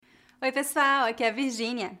Oi pessoal, aqui é a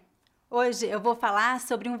Virgínia. Hoje eu vou falar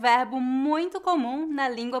sobre um verbo muito comum na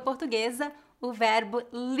língua portuguesa, o verbo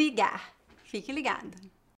ligar. Fique ligado!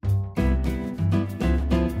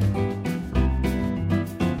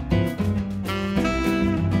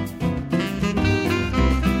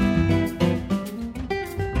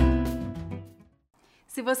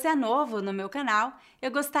 Se você é novo no meu canal,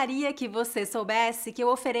 eu gostaria que você soubesse que eu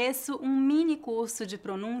ofereço um mini curso de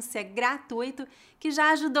pronúncia gratuito que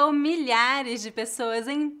já ajudou milhares de pessoas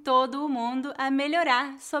em todo o mundo a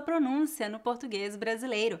melhorar sua pronúncia no português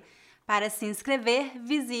brasileiro. Para se inscrever,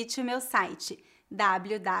 visite o meu site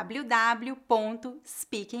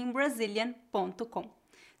www.speakingbrazilian.com.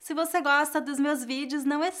 Se você gosta dos meus vídeos,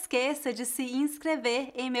 não esqueça de se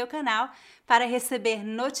inscrever em meu canal para receber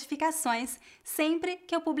notificações sempre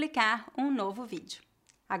que eu publicar um novo vídeo.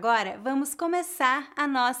 Agora, vamos começar a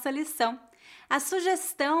nossa lição. A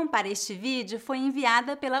sugestão para este vídeo foi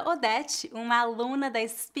enviada pela Odete, uma aluna da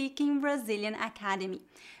Speaking Brazilian Academy.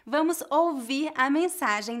 Vamos ouvir a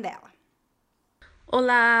mensagem dela.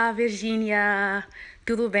 Olá, Virgínia,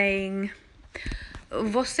 tudo bem?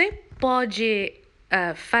 Você pode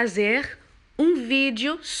fazer um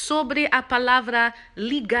vídeo sobre a palavra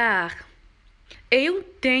ligar. Eu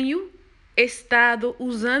tenho estado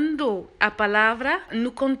usando a palavra no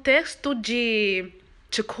contexto de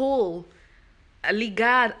to call,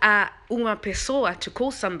 ligar a uma pessoa, to call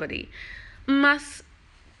somebody. Mas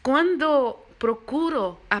quando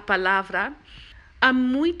procuro a palavra, há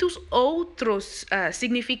muitos outros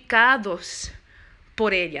significados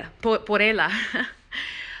por ela.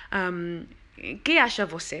 Que acha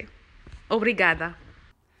você? Obrigada.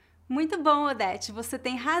 Muito bom, Odete. Você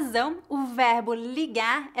tem razão. O verbo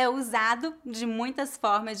ligar é usado de muitas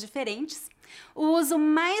formas diferentes. O uso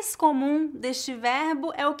mais comum deste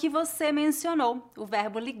verbo é o que você mencionou. O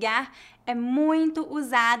verbo ligar é muito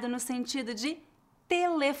usado no sentido de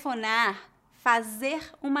telefonar, fazer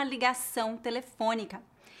uma ligação telefônica.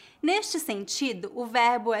 Neste sentido, o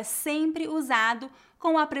verbo é sempre usado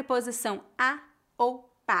com a preposição a ou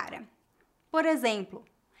para. Por exemplo,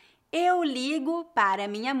 eu ligo para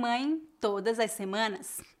minha mãe todas as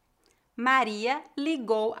semanas. Maria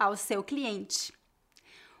ligou ao seu cliente.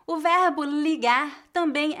 O verbo ligar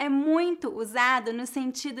também é muito usado no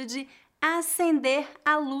sentido de acender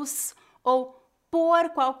a luz ou pôr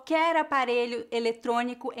qualquer aparelho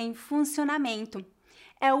eletrônico em funcionamento.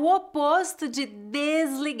 É o oposto de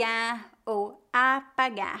desligar ou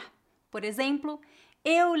apagar. Por exemplo,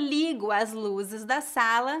 eu ligo as luzes da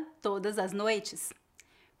sala todas as noites.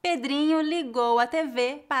 Pedrinho ligou a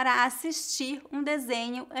TV para assistir um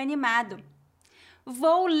desenho animado.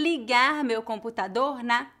 Vou ligar meu computador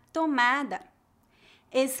na tomada.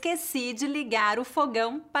 Esqueci de ligar o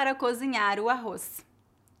fogão para cozinhar o arroz.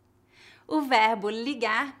 O verbo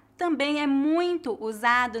ligar também é muito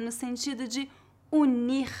usado no sentido de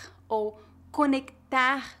unir ou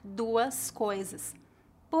conectar duas coisas.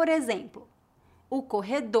 Por exemplo, o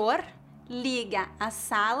corredor liga a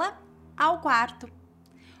sala ao quarto.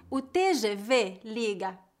 O TGV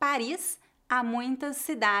liga Paris a muitas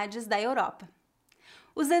cidades da Europa.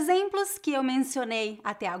 Os exemplos que eu mencionei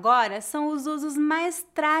até agora são os usos mais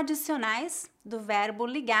tradicionais do verbo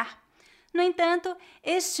ligar. No entanto,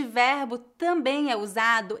 este verbo também é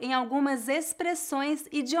usado em algumas expressões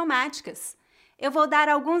idiomáticas. Eu vou dar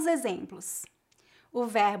alguns exemplos. O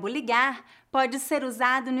verbo ligar pode ser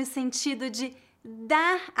usado no sentido de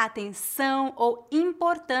dar atenção ou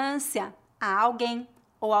importância a alguém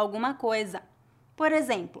ou alguma coisa. Por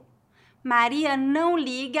exemplo, Maria não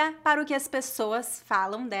liga para o que as pessoas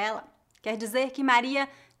falam dela. Quer dizer que Maria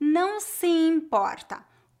não se importa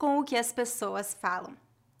com o que as pessoas falam.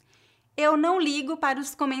 Eu não ligo para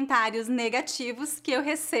os comentários negativos que eu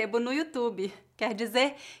recebo no YouTube. Quer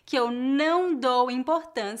dizer que eu não dou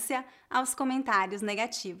importância aos comentários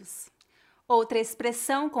negativos. Outra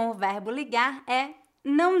expressão com o verbo ligar é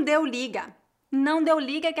não deu liga. Não deu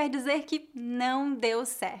liga quer dizer que não deu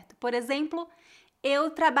certo. Por exemplo, eu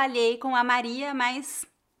trabalhei com a Maria, mas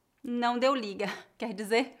não deu liga. Quer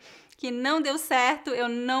dizer que não deu certo, eu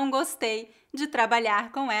não gostei de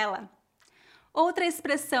trabalhar com ela. Outra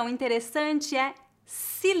expressão interessante é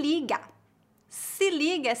se liga. Se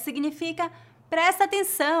liga significa presta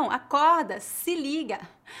atenção, acorda, se liga.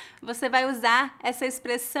 Você vai usar essa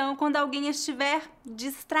expressão quando alguém estiver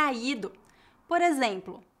distraído. Por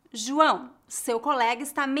exemplo, João, seu colega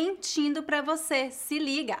está mentindo para você, se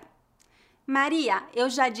liga. Maria, eu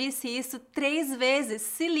já disse isso 3 vezes,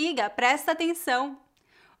 se liga, presta atenção.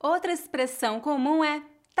 Outra expressão comum é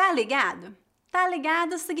tá ligado? Tá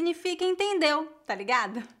ligado significa entendeu, tá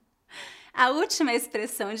ligado? A última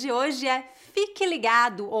expressão de hoje é fique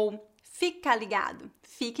ligado ou fica ligado.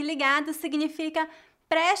 Fique ligado significa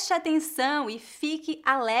preste atenção e fique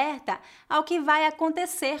alerta ao que vai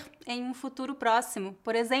acontecer em um futuro próximo.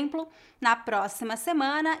 Por exemplo, na próxima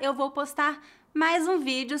semana eu vou postar mais um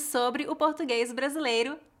vídeo sobre o português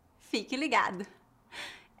brasileiro. Fique ligado!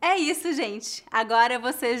 É isso, gente! Agora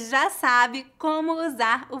você já sabe como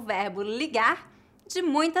usar o verbo ligar de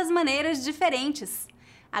muitas maneiras diferentes.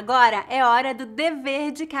 Agora é hora do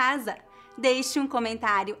dever de casa. Deixe um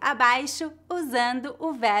comentário abaixo usando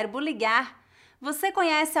o verbo ligar. Você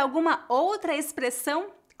conhece alguma outra expressão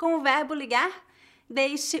com o verbo ligar?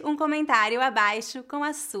 Deixe um comentário abaixo com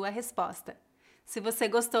a sua resposta. Se você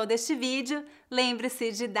gostou deste vídeo,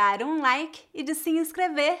 lembre-se de dar um like e de se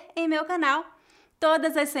inscrever em meu canal.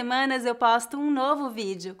 Todas as semanas eu posto um novo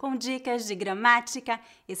vídeo com dicas de gramática,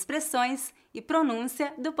 expressões e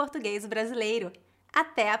pronúncia do português brasileiro.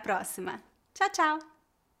 Até a próxima! Tchau, tchau!